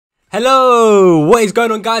Hello, what is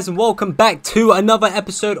going on guys, and welcome back to another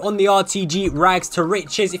episode on the RTG Rags to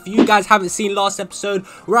Riches. If you guys haven't seen last episode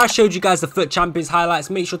where I showed you guys the FUT Champions highlights,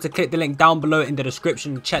 make sure to click the link down below in the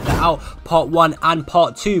description to check that out, part 1 and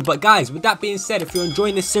part 2. But guys, with that being said, if you're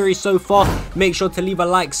enjoying this series so far, make sure to leave a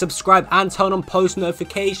like, subscribe and turn on post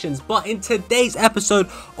notifications. But in today's episode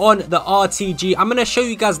on the RTG, I'm going to show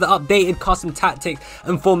you guys the updated custom tactics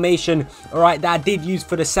and formation, alright, that I did use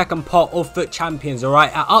for the second part of FUT Champions, alright.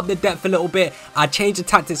 I upped the depth a little bit, I changed the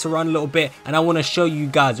tactics around a little bit, and I want to show you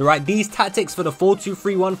guys. Alright, these tactics for the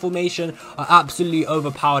 4-2-3-1 formation are absolutely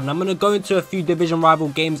overpowered, and I'm going to go into a few division rival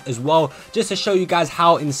games as well just to show you guys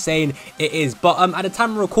how insane it is. But at the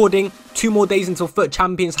time of recording, 2 more days until FUT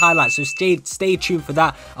Champions highlights, so stay tuned for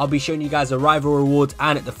that. I'll be showing you guys the rival rewards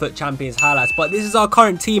and the FUT Champions highlights. But this is our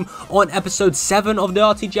current team on episode 7 of the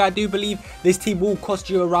RTG. I do believe this team will cost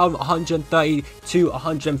you around 130 to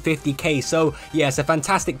 150k. So yeah, it's a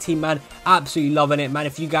fantastic team, man. Absolutely loving it, man.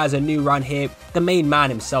 If you guys are new around here, the main man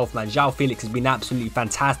himself, man, João Felix, has been absolutely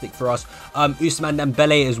fantastic for us. Ousmane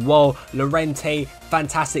Dembele as well, Llorente,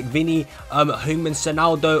 fantastic, Vinny, Heung-min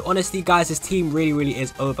Sonaldo. Honestly guys, this team really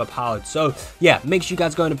is overpowered. So yeah, make sure you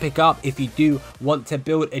guys go and pick up if you do want to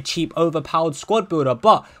build a cheap overpowered squad builder.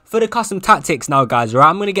 But for the custom tactics now guys, right,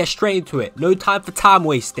 I'm gonna get straight into it. No time for time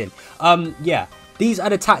wasting. Yeah, these are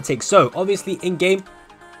the tactics. So obviously in game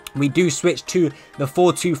we do switch to the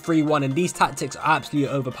 4-2-3-1, and these tactics are absolutely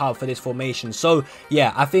overpowered for this formation. So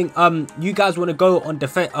yeah, I think you guys want to go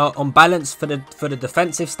on balance for the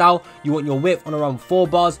defensive style. You want your width on around 4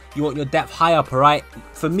 bars, you want your depth high up. All right,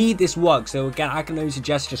 for me this works. So again, I can only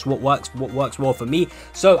suggest just what works well for me.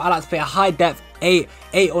 So I like to play a high depth 8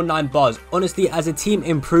 or 9 bars. Honestly, as a team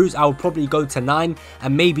improves, I would probably go to 9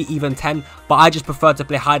 and maybe even 10, but I just prefer to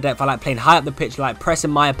play high depth. I like playing high up the pitch, like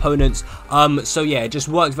pressing my opponents. So yeah, it just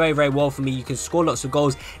works very well for me. You can score lots of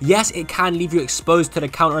goals. Yes, it can leave you exposed to the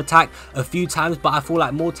counter attack a few times, but I feel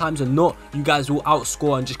like more times than not, you guys will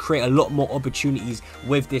outscore and just create a lot more opportunities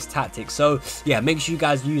with this tactic. So yeah, make sure you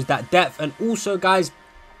guys use that depth. And also guys,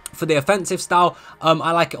 for the offensive style,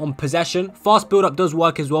 I like it on possession. Fast build up does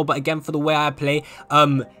work as well, but again, for the way I play,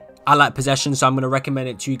 I like possession, so I'm going to recommend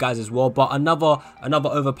it to you guys as well. But another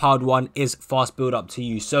overpowered one is fast build up to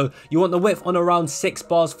you. So you want the width on around 6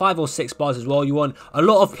 bars, 5 or 6 bars as well. You want a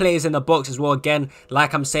lot of players in the box as well. Again,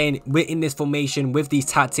 like I'm saying, we're in this formation with these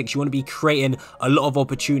tactics, you want to be creating a lot of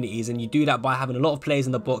opportunities, and you do that by having a lot of players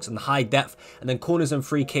in the box and high depth, and then corners and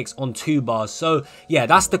free kicks on 2 bars. So yeah,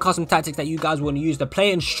 that's the custom tactics that you guys want to use. The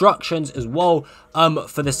play instructions as well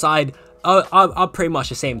for the side are pretty much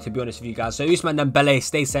the same, to be honest with you guys. So Ousmane Dembele,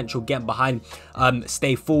 stay central, get behind,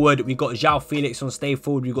 stay forward. We got João Felix on stay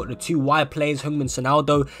forward. We got the 2 wide players, Heung-min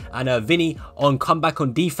Sonaldo and Vinny, on comeback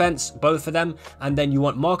on defense, both of them. And then you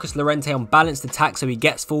want Marcus Llorente on balanced attack, so he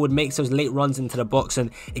gets forward, makes those late runs into the box.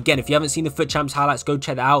 And again, if you haven't seen the FUT Champs highlights, go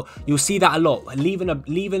check that out. You'll see that a lot.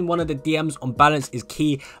 Leaving one of the DMs on balance is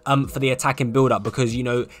key for the attacking build up, because you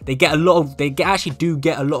know they actually do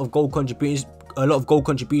get a lot of goal contributions.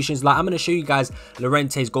 Like I'm going to show you guys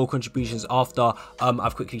Llorente's goal contributions after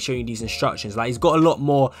I've quickly shown you these instructions. Like he's got a lot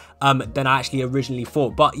more than I actually originally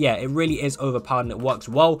thought. But yeah, it really is overpowered and it works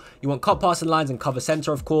well. You want cut passing lines and cover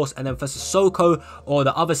center, of course. And then for Sissoko or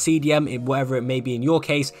the other CDM, whatever it may be in your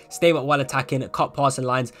case, stay back while attacking, cut passing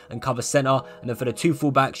lines and cover center. And then for the 2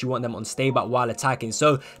 fullbacks, you want them on stay back while attacking.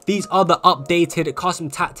 So these are the updated custom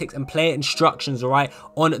tactics and player instructions, all right,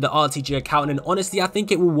 on the RTG account. And honestly, I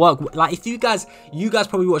think it will work. Like if you guys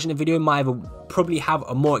probably watching the video might probably have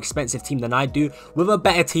a more expensive team than I do. With a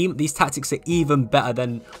better team, these tactics are even better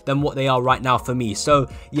than what they are right now for me. So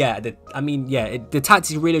yeah, the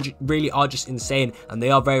tactics really are just insane, and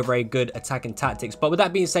they are very good attacking tactics. But with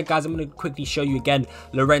that being said guys, I'm going to quickly show you again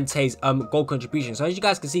Llorente's goal contribution. So as you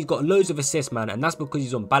guys can see, he's got loads of assists, man, and that's because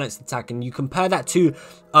he's on balanced attack. And you compare that to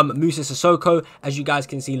Moussa Sissoko. As you guys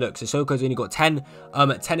can see, look, Sissoko's only got 10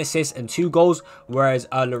 assists and 2 goals, whereas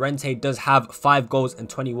Llorente does have 5 goals and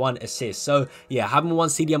 21 assists. So yeah, having 1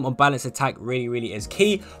 CDM on balanced attack really is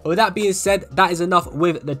key. But with that being said, that is enough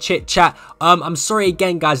with the chit chat. I'm sorry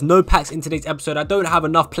again guys, no packs in today's episode. I don't have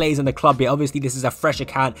enough players in the club yet. Obviously this is a fresh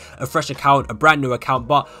account, a brand new account.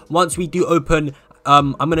 But once we do open,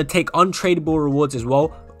 I'm going to take untradeable rewards as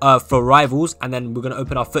well for rivals, and then we're going to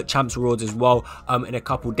open our FUT Champs rewards as well in a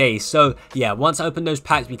couple days. So yeah, once I open those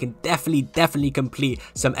packs, we can definitely complete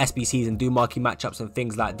some SBCs and do marquee matchups and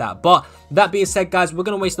things like that. But that being said guys, we're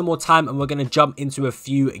going to waste no more time and we're going to jump into a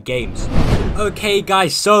few games. Okay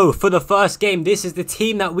guys, so for the first game, this is the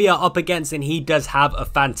team that we are up against, and he does have a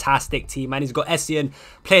fantastic team, man. He's got Essien,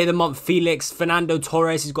 Player of the Month Felix, Fernando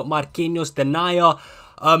Torres, he's got Marquinhos, Denaya,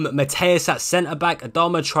 Mateus at centre-back,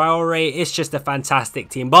 Adama Traore. It's just a fantastic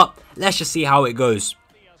team. But let's just see how it goes.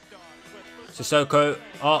 Sissoko.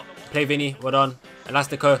 Oh, play Vinny. Well done.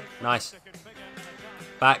 Elastico. Nice.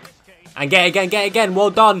 Back. And get again.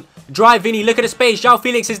 Well done. Drive Vinny. Look at the space. João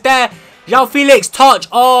Felix is there. João Felix. Touch.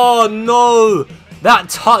 Oh, no. That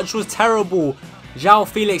touch was terrible. João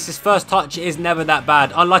Felix's first touch is never that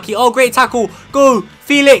bad. Unlucky. Oh, great tackle. Go.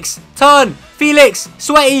 Felix. Turn. Felix.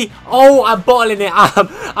 Sweaty. Oh, I'm bottling it.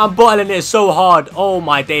 I'm bottling it so hard. Oh,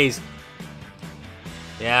 my days.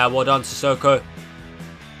 Yeah, well done, Sissoko.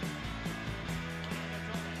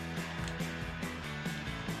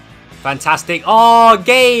 Fantastic. Oh,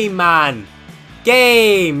 game, man.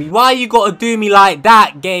 Game. Why you got to do me like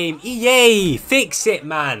that, game? EA. Fix it,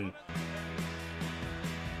 man.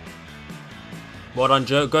 Well done,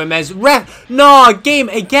 Joe Gomez. Ref. No, game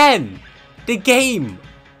again. The game.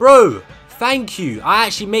 Bro, thank you. I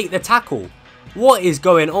actually make the tackle. What is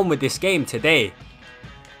going on with this game today?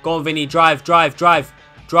 Go on, Vinny. Drive.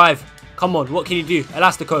 Come on. What can you do?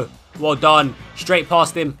 Elastico. Well done. Straight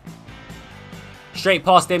past him.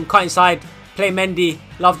 Cut inside. Play Mendy.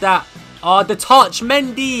 Love that. Oh, the touch.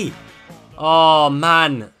 Mendy. Oh,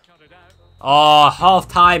 man. Oh, half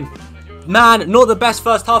time. Man, not the best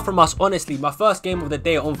first half from us, honestly. My first game of the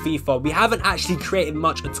day on FIFA. We haven't actually created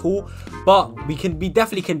much at all, but we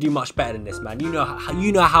definitely can do much better than this, man. You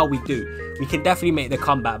know how we do. We can definitely make the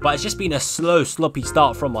comeback, but it's just been a slow, sloppy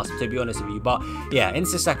start from us, to be honest with you. But yeah,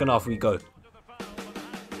 into the second half we go.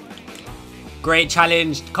 Great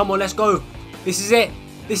challenge. Come on, let's go. This is it.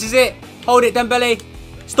 Hold it, Dembele.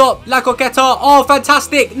 Stop. La Coqueta. Oh,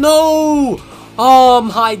 fantastic. No. Oh,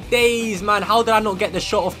 my days, man. How did I not get the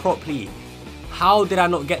shot off properly?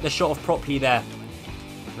 There?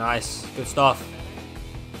 Nice. Good stuff.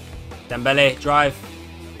 Dembele, drive.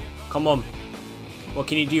 Come on. What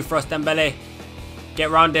can you do for us, Dembele? Get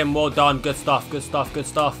round him. Well done. Good stuff.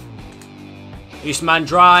 Usman,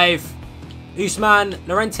 drive. Usman,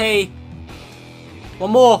 Llorente.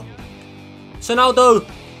 One more. Sonaldo.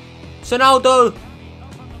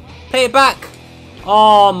 Play it back.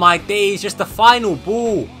 Oh, my days. Just the final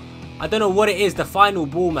ball. I don't know what it is. The final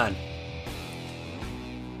ball, man.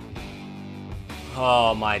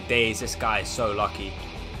 Oh, my days. This guy is so lucky.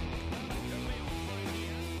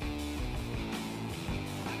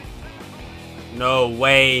 No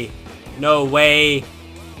way.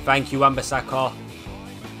 Thank you, Wan-Bissaka.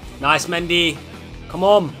 Nice, Mendy. Come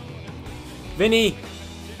on. Vinny.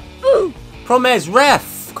 Promes,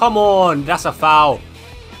 ref. Come on. That's a foul.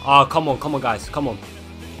 Oh, come on, guys. Come on.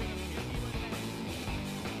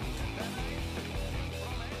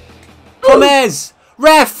 Promes.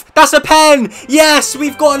 Ref. That's a pen. Yes,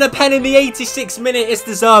 we've gotten a pen in the 86th minute. It's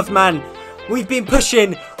deserved, man. We've been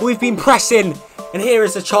pushing. We've been pressing. And here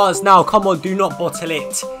is a chance now. Come on, do not bottle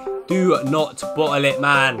it. Do not bottle it,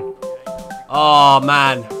 man. Oh,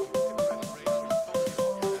 man.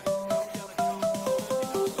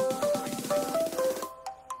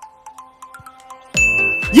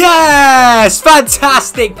 Yes!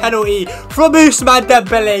 Fantastic penalty from Ousmane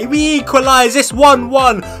Dembele. We equalise this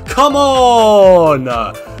 1-1. Come on.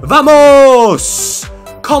 Vamos.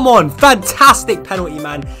 Come on. Fantastic penalty,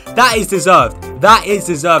 man. That is deserved.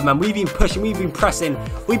 Man. We've been pushing. We've been pressing.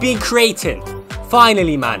 We've been creating.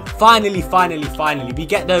 Finally, man. Finally. We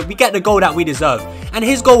get the goal that we deserve. And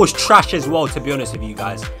his goal was trash as well, to be honest with you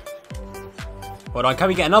guys. Hold on. Can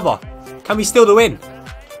we get another? Can we steal the win?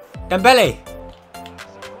 Dembele.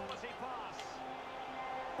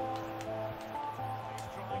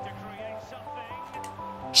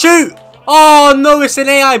 Shoot! Oh, no, it's an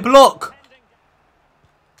AI block.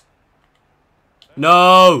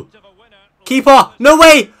 No. Keeper. No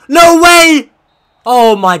way.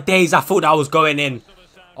 Oh, my days. I thought that was going in.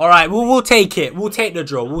 All right, we'll take it. We'll take the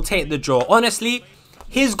draw. Honestly,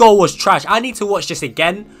 his goal was trash. I need to watch this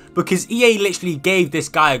again because EA literally gave this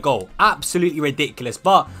guy a goal. Absolutely ridiculous.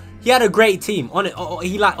 But he had a great team.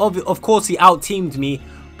 Of course, he out-teamed me.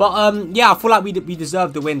 But, yeah, I feel like we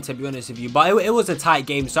deserved the win, to be honest with you. But it was a tight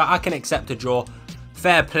game, so I can accept a draw.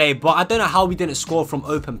 Fair play. But I don't know how we didn't score from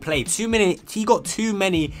open play. He got too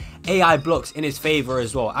many AI blocks in his favour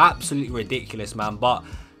as well. Absolutely ridiculous, man. But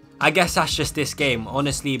I guess that's just this game,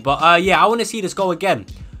 honestly. But, yeah, I want to see this go again.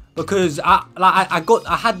 Because I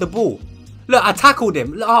had the ball. Look, I tackled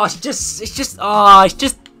him. Oh, it's just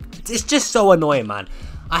so annoying, man.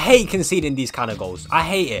 I hate conceding these kind of goals. I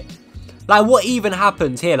hate it. Like, what even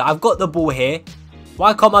happens here? Like, I've got the ball here.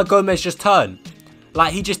 Why can't my Gomez just turn?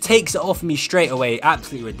 Like, he just takes it off me straight away.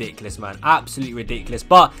 Absolutely ridiculous, man. Absolutely ridiculous.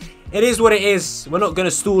 But it is what it is. We're not going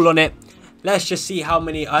to stall on it. let's just see how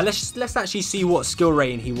many. Let's actually see what skill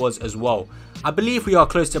rating he was as well. I believe we are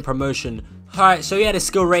close to promotion. Alright, so he had a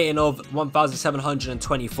skill rating of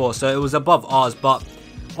 1,724, so it was above ours, but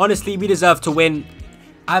honestly, we deserve to win.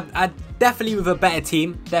 I definitely with a better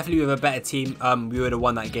team, we would have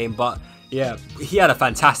won that game, but yeah, he had a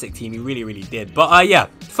fantastic team, he really did. But yeah,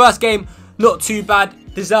 first game, not too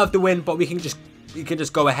bad, deserved the win, but we can just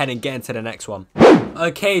go ahead and get into the next one.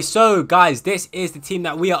 Okay, so guys, this is the team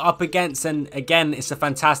that we are up against, and again, it's a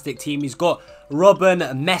fantastic team. He's got Robin,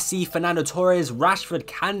 Messi, Fernando Torres, Rashford,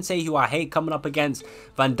 Kante, who I hate coming up against,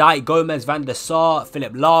 Van Dijk, Gomez, Van der Sar,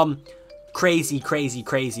 Philip Lahm. Crazy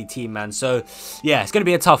team, man. So yeah, it's gonna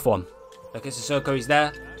be a tough one. Look at Sissoko, he's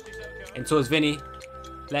there. In towards Vinny.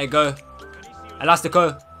 Let it go.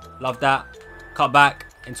 Elastico, love that. Cut back.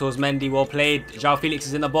 In towards Mendy, well played. João Felix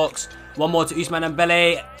is in the box. One more to Ousmane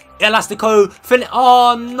Dembele. Elastico,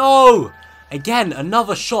 oh no! Again,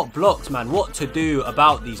 another shot blocked, man. What to do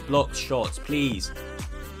about these blocked shots, please?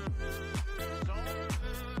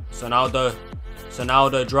 Sonaldo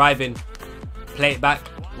driving. Play it back.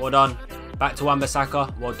 Well done. Back to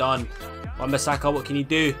Wan-Bissaka. Well done. Wan-Bissaka, what can he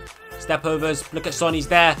do? Step overs. Look at Son, he's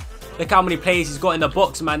there. Look how many plays he's got in the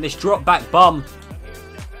box, man. This drop back bum.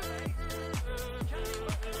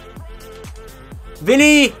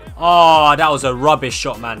 Vinny! Oh, that was a rubbish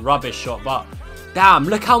shot, man. Rubbish shot. But damn,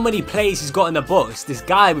 look how many plays he's got in the box. This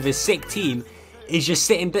guy with his sick team is just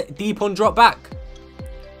sitting deep on drop back.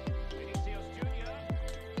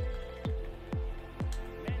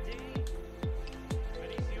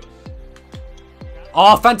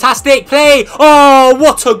 Oh, fantastic play. Oh,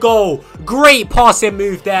 what a goal. Great passing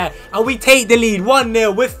move there. And we take the lead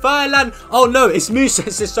 1-0 with Furlan. Oh, no, it's Moussa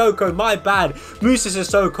Sissoko. My bad. Moussa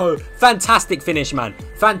Sissoko. Fantastic finish, man.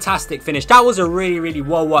 Fantastic finish. That was a really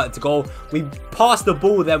well-worked goal. We passed the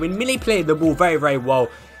ball there. We really played the ball very well.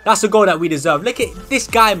 That's a goal that we deserve. Look at this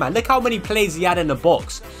guy, man. Look how many plays he had in the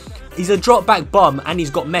box. He's a drop-back bum, and he's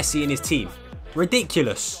got Messi in his team.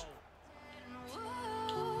 Ridiculous.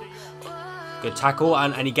 Good tackle,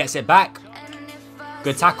 and he gets it back.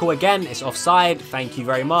 Good tackle again. It's offside. Thank you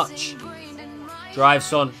very much. Drive,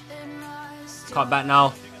 Son. Cut back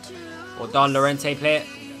now. Well done, Llorente. Play it.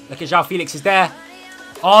 Look at João Felix is there.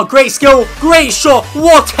 Oh, great skill. Great shot.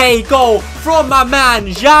 What a goal from my man,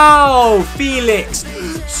 João Felix.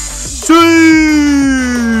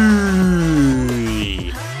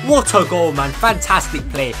 What a goal, man. Fantastic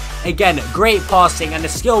play. Again, great passing, and the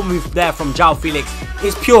skill move there from João Felix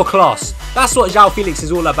is pure class. That's what João Felix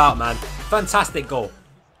is all about, man. Fantastic goal.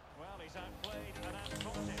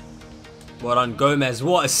 Well done, Gomez.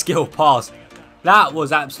 What a skill pass. That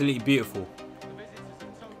was absolutely beautiful.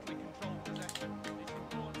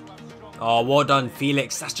 Oh, well done,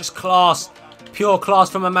 Felix. That's just class. Pure class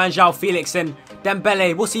from a man, João Felix. And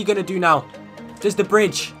Dembele, what's he going to do now? Just the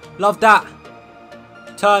bridge. Love that.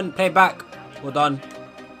 Turn, play back. Well done.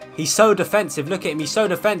 He's so defensive. Look at him. He's so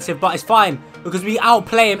defensive, but it's fine because we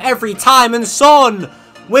outplay him every time. And Son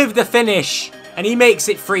with the finish. And he makes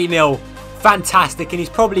it 3-0. Fantastic. And he's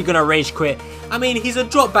probably going to rage quit. I mean, he's a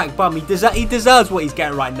drop back bum. He deserves what he's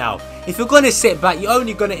getting right now. If you're going to sit back, you're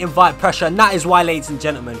only going to invite pressure. And that is why, ladies and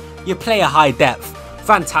gentlemen, you play a high depth.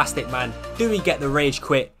 Fantastic, man. Do we get the rage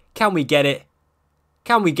quit? Can we get it?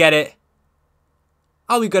 Can we get it?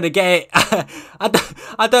 Are we going to get it?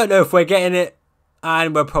 I don't know if we're getting it.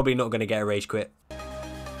 And we're probably not going to get a rage quit.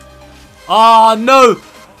 Oh, no.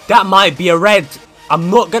 That might be a red.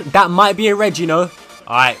 That might be a red, you know.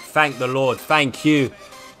 Alright, thank the Lord. Thank you.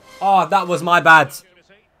 Oh, that was my bad.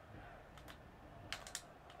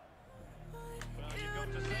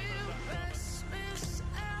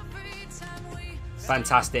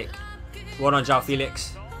 Fantastic. Well done, João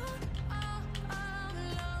Felix.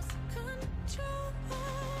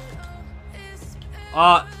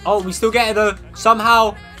 Oh, we still get it though.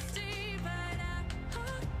 Somehow.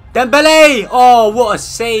 Dembele! Oh, what a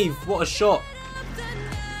save. What a shot.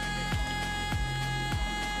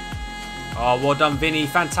 Oh, well done, Vinny.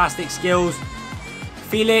 Fantastic skills.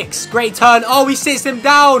 Felix, great turn. Oh, he sits him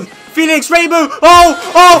down. Felix, Rainbow.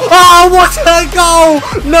 Oh, what a goal.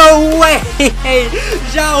 No way.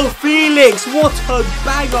 João Felix, what a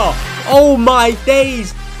banger. Oh, my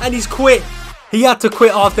days. And he's quit. He had to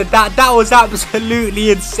quit after that. That was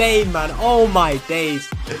absolutely insane, man. Oh, my days.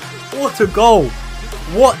 What a goal.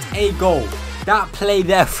 What a goal. That play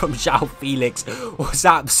there from João Felix was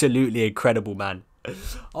absolutely incredible, man.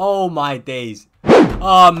 Oh, my days.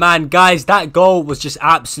 Oh man, guys, that goal was just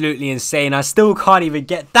absolutely insane. I still can't even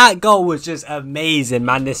get that goal. Was just amazing,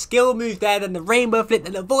 man. The skill move there, then the rainbow flip,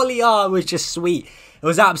 then the volley. Oh, it was just sweet. It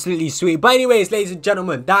was absolutely sweet. But anyways, ladies and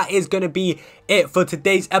gentlemen, that is going to be it for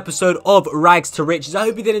today's episode of Rags to Riches. I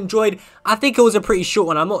hope you did enjoy. I think it was a pretty short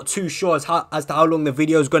one. I'm not too sure as to how long the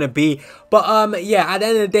video is going to be. But yeah, at the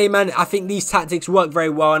end of the day, man, I think these tactics work very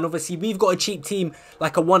well. And obviously, we've got a cheap team,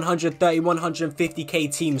 like a 130,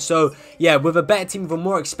 150k team. So yeah, with a better team, with a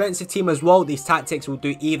more expensive team as well, these tactics will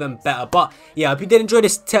do even better. But yeah, I hope you did enjoy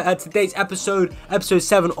this today's episode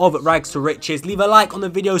 7 of Rags to Riches. Leave a like on the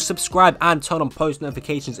video, subscribe, and turn on post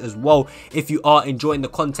notifications as well if you are enjoying the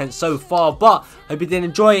content so far. But hope you did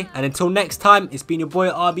enjoy, and until next time, it's been your boy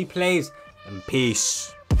RB Plays, and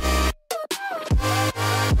peace.